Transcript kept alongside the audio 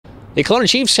The Kelowna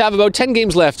Chiefs have about 10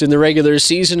 games left in the regular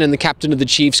season, and the captain of the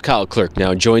Chiefs, Kyle Clerke,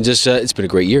 now joins us. It's been a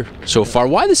great year so far.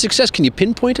 Why the success? Can you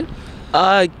pinpoint it?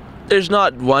 There's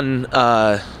not one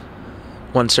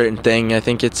certain thing. I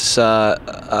think it's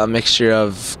a mixture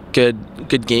of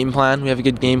good game plan. We have a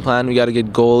good game plan. We got a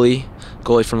good goalie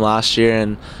from last year,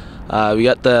 and we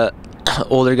got the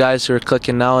older guys who are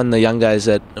clicking now, and the young guys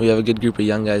we have a good group of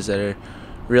young guys that are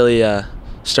really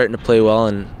starting to play well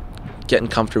and getting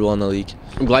comfortable in the league.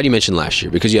 I'm glad you mentioned last year,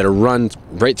 because you had a run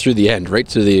right through the end, right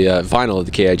to the final of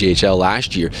the KIJHL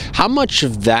last year. How much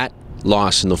of that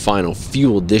loss in the final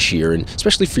fueled this year, and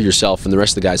especially for yourself and the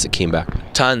rest of the guys that came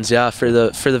back? Tons, yeah. For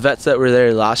the vets that were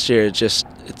there last year,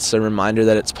 it's a reminder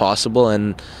that it's possible,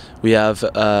 and we have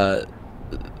the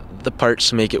parts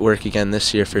to make it work again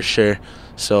this year for sure.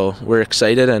 So we're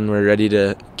excited and we're ready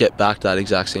to get back to that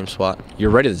exact same spot.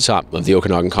 You're right at the top of the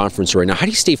Okanagan Conference right now. How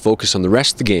do you stay focused on the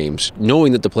rest of the games,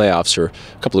 knowing that the playoffs are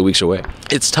a couple of weeks away?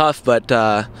 It's tough, but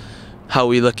how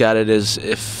we look at it is,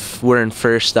 if we're in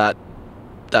first,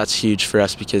 that's huge for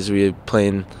us, because we're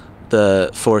playing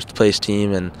the fourth place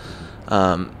team, and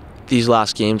these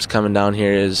last games coming down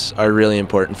here are really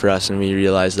important for us, and we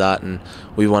realize that, and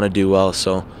we want to do well.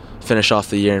 So finish off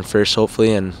the year in first,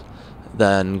 hopefully, and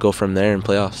then go from there in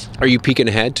playoffs. Are you peeking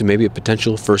ahead to maybe a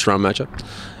potential first-round matchup?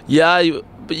 Yeah,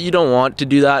 but you don't want to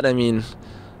do that. I mean,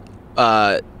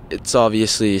 it's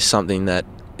obviously something that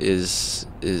is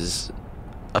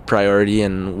a priority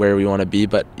and where we want to be,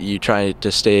 but you try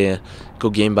to go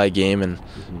game by game and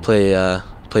play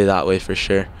that way for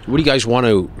sure. What do you guys want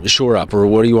to shore up, or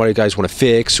what do you guys want to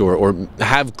fix or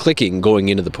have clicking going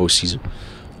into the postseason?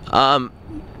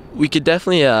 We could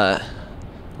definitely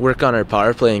work on our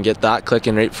power play and get that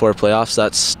clicking right before playoffs.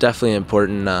 That's definitely an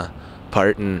important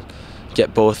part, and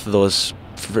get both of those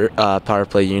power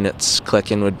play units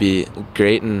clicking would be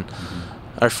great. And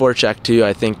our forecheck too.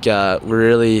 I think we're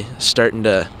really starting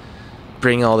to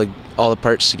bring all the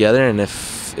parts together, and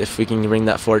if we can bring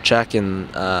that forecheck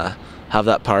and have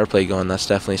that power play going, that's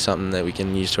definitely something that we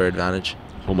can use to our advantage.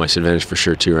 Home ice advantage for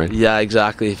sure too, right? Yeah,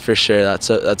 exactly, for sure. That's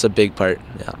a big part.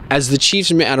 Yeah. As the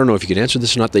Chiefs, I don't know if you can answer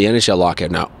this or not, the NHL lockout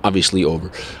now obviously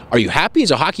over. Are you happy as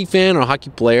a hockey fan or a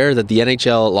hockey player that the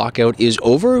NHL lockout is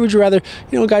over, or would you rather,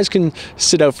 guys can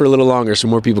sit out for a little longer so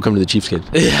more people come to the Chiefs games?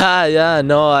 Yeah,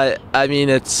 no, I mean,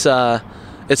 it's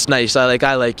nice. I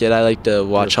like it. I like to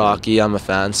watch hockey. I'm a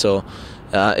fan, so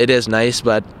it is nice.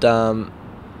 But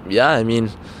yeah, I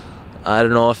mean, I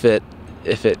don't know if it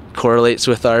correlates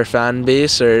with our fan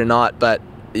base or not, but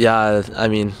yeah, I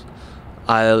mean,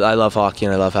 I love hockey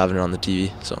and I love having it on the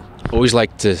TV. So always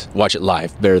like to watch it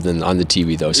live, better than on the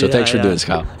TV though. So thanks for doing this,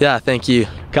 Kyle. Yeah, thank you.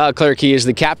 Kyle Clerke, he is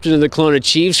the captain of the Kelowna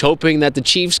Chiefs, hoping that the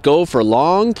Chiefs go for a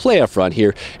long playoff run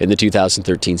here in the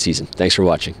 2013 season. Thanks for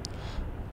watching.